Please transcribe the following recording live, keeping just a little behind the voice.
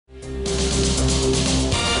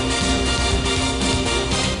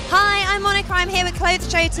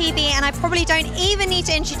Show TV, and I probably don't even need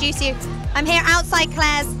to introduce you. I'm here outside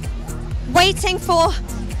Claire's, waiting for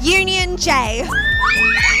Union J.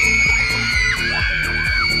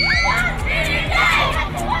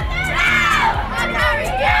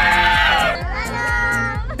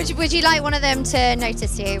 Would you like one of them to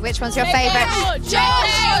notice you? Which one's your favourite? Josh!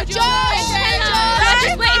 I've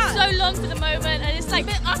just waited so long for the moment, and it's like,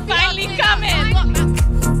 I'm finally coming.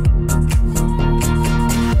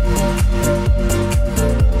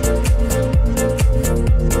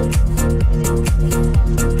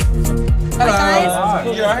 Hello. Hi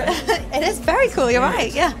guys. You alright? It is very cool, you're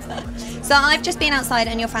right, yeah. So I've just been outside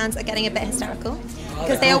and your fans are getting a bit hysterical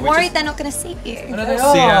because they are worried they're not going to see you. No, they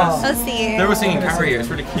are. See us. They'll see you. They were singing Carry You, it's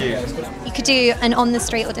really cute. You could do an on the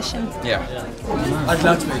street audition. Yeah. I'd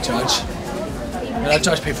love to be a judge. But I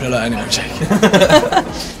judge people a lot anyway, Jake.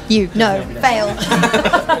 Fail.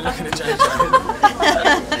 Looking at Jake.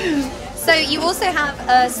 So you also have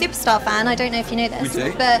a superstar fan, I don't know if you know this, We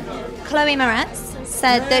do. but Chloe Moretz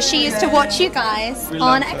said that she used to watch you guys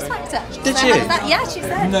on X Factor. Did so she? Yeah, she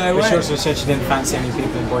said. No way. She also said she didn't fancy any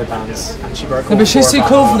people in boy bands, and she broke all. No, but she's four too of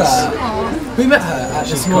cool our for bands. that. We met her at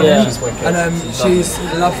this morning, Yeah, she's wicked. and she's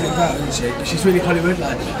a lovely girl, isn't she? But she's really Hollywood,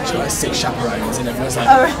 like she's got like 6 chaperones, and everyone's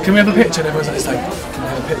like, "Can we have a picture?" And everyone's like, "Can we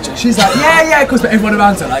have a picture?" She's like, "Yeah, of course." But everyone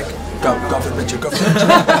around her like, "Go for the picture, go for the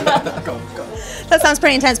picture, go." That sounds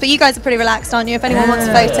pretty intense, but you guys are pretty relaxed, aren't you? If anyone wants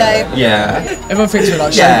a photo. Yeah. Everyone thinks we're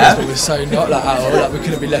like showbiz, but we're so not like at all. Like we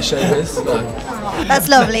couldn't be less showbiz. Like. That's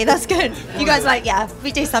lovely, that's good. You guys are like, yeah,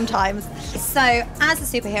 we do sometimes. So, as a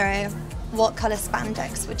superhero, what colour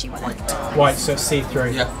spandex would you wear? White, so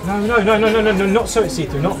see-through. Yeah. No, not so it's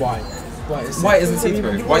see-through, not white. White isn't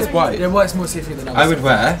see-through. White's white. Yeah, white's more see-through than others. I would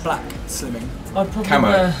wear black slimming. I'd probably Camo.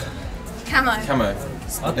 wear. Camo.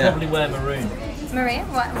 I'd probably wear maroon. Maria,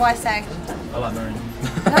 why so? I like maroon.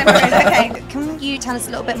 Like maroon, okay. Can you tell us a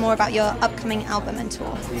little bit more about your upcoming album and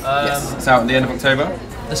tour? Yes. It's out at the end of October.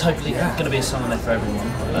 There's hopefully going to be a song on there for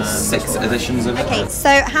everyone. 6 editions of it. Okay,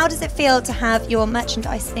 so how does it feel to have your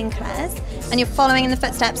merchandise in Claire's and you're following in the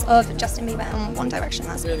footsteps of Justin Bieber and One Direction?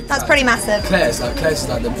 That's pretty massive. Claire's is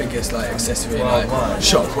like the biggest like accessory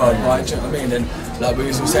shop worldwide. Do you know what I mean? And like we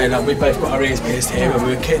was all saying, like we both got our ears pierced here when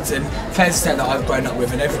we were kids, and Claire's a set that I've grown up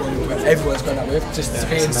with, and everyone's grown up with. Just to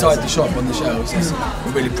be inside the shop on the shelves,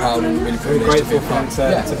 we're really proud and really We're privileged grateful to be for part.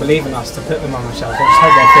 them to believe in us, to put them on the shelf. I just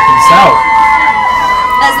hope they flipping sell.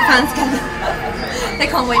 There's the fans coming. They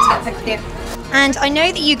can't wait to get picked with you. And I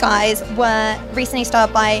know that you guys were recently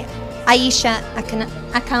starred by Aisha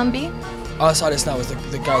Akambi. Our stylist now was the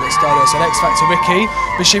girl that started us on X Factor, Ricky,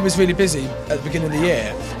 but she was really busy at the beginning of the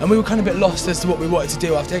year, and we were kind of a bit lost as to what we wanted to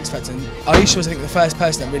do after X Factor. And Aisha was, I think, the first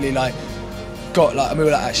person that really like got like, and we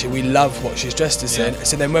were like, actually, we love what she's dressed as in.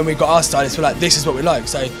 So then when we got our stylist, we're like, this is what we like.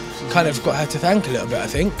 So kind of got her to thank a little bit, I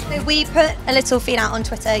think. So we put a little feed out on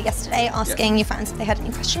Twitter yesterday asking your fans if they had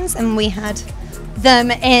any questions, and we had them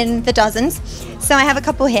in the dozens. So I have a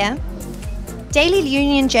couple here. Daily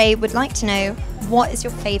Union J would like to know, what is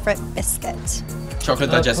your favourite biscuit?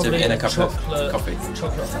 Chocolate digestive in a cup of coffee.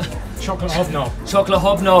 Chocolate hobnob. Chocolate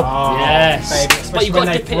hobnob. Oh, yes. Baby, But you've got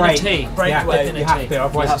to dip it in a tea. Breakaway. You have to,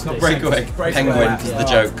 otherwise it's not Breakaway. Penguin for the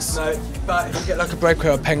jokes. No, but if you get like a breakaway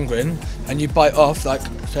or a penguin and you bite off, like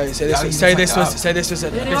say this was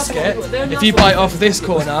a biscuit. If you bite off this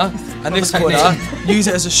corner and this corner, use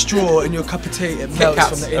it as a straw in your cup of tea. It melts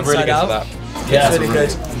from the inside out. Yeah, it's really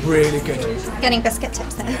good. Really good. Getting biscuit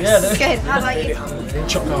tips there. Yeah, good. How about you?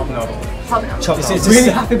 Chocolate hobnob. Hobnob.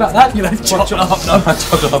 Really happy about that? You like chocolate hobnob?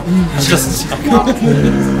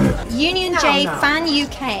 Union J Fan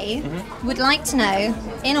UK would like to know,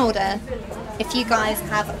 in order, if you guys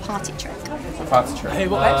have a party trick. Party trick. Hey,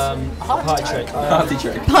 what? Party trick. Party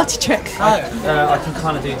trick. Party trick. I can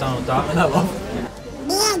kind of do Donald Duck.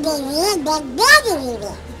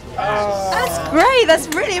 That's great. That's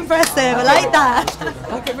really impressive. I like that.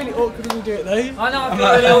 I get really awkward when you do it though. I know, I feel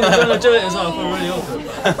really awkward when I do it as well. I feel really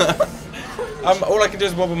awkward. All I can do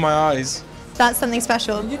is wobble my eyes. That's something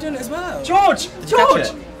special. You're doing it as well. George!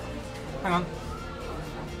 Catch it. Hang on.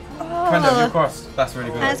 Brenda, you're crossed. That's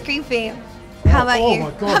really good. That's creepy. How about you?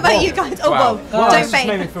 my God, How about what? you guys? Oh, Wow. whoa. Wow, Don't this just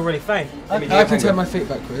made me faint. feel really faint. I can turn my feet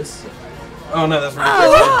backwards. Oh no, that's really good.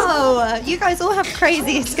 Oh, wow. You guys all have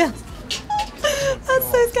crazy skills. That's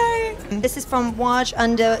so scary. This is from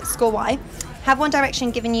Waj_Y. Have One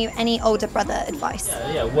Direction given you any older brother advice?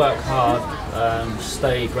 Yeah, work hard,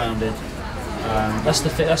 stay grounded. That's the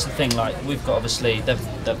thing. Like we've got, obviously, they've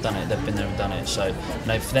done it. They've been there and done it. So,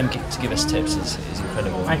 for them to give us tips is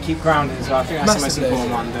incredible. And keep grounded as well. I think that's Massively. the most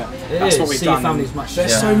important one. That's what we've done. They're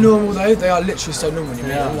so normal though. They are literally so normal when you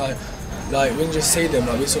meet them. Like, like when you just see them,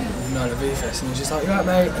 like we saw them with Nana V Fest, and it's just like, you right,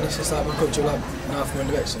 mate, and it's just like my culture, like now from One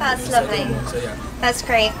Direction. That's lovely. So yeah. That's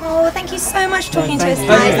great. Oh, thank you so much for talking to us, you.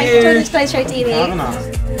 guys. Thank you for joining us Play Show TV. Have a nice.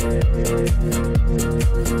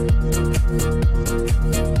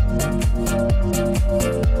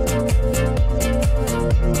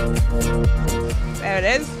 There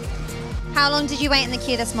it is. How long did you wait in the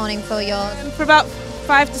queue this morning for your... For about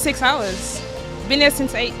 5 to 6 hours. Been here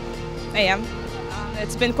since 8 a.m.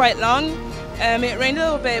 It's been quite long. It rained a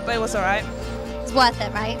little bit, but it was alright. It's worth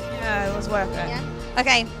it, right? Yeah, it was worth it. Yeah.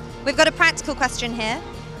 Okay, we've got a practical question here.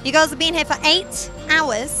 You girls have been here for 8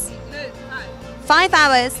 hours. No, 5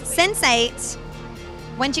 hours since 8.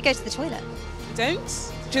 When do you go to the toilet?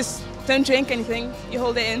 Just don't drink anything. You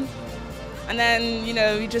hold it in. And then, you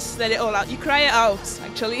know, you just let it all out. You cry it out,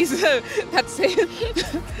 actually, so that's it.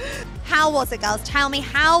 How was it, girls? Tell me,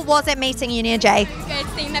 how was it meeting Uni and Jay? Good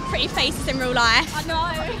seeing their pretty faces in real life. I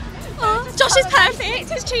know. Oh, Josh is perfect.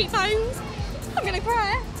 His cheekbones. I'm gonna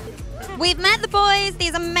cry. We've met the boys.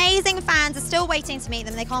 These amazing fans are still waiting to meet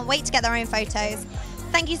them. They can't wait to get their own photos.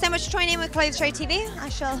 Thank you so much for joining in with Clothes Show TV. I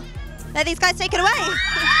shall let these guys take it away.